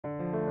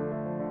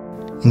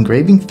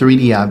Engraving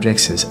 3D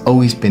objects has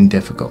always been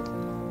difficult.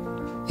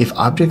 If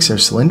objects are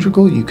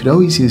cylindrical, you could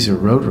always use a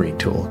rotary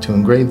tool to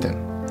engrave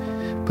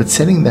them, but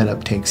setting that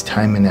up takes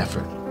time and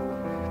effort.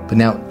 But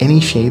now any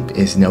shape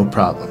is no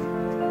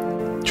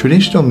problem.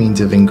 Traditional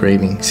means of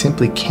engraving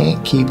simply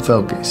can't keep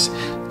focus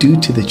due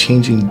to the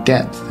changing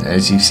depth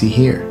as you see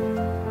here.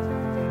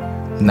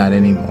 Not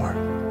anymore.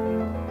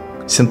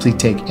 Simply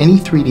take any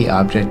 3D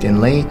object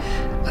and lay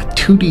a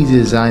 2D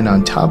design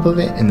on top of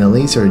it, and the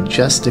laser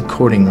adjusts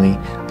accordingly,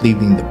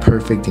 leaving the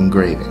perfect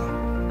engraving.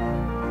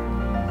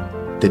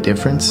 The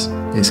difference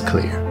is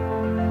clear.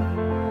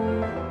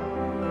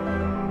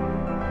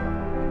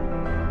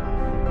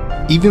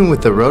 Even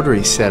with the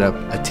rotary setup,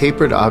 a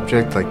tapered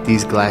object like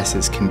these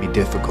glasses can be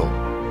difficult,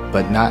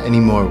 but not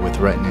anymore with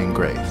Retina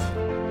Engrave.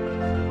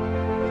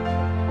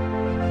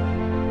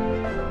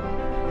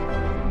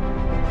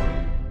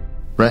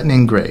 Retina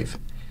Engrave,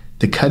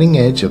 the cutting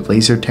edge of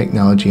laser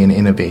technology and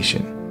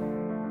innovation.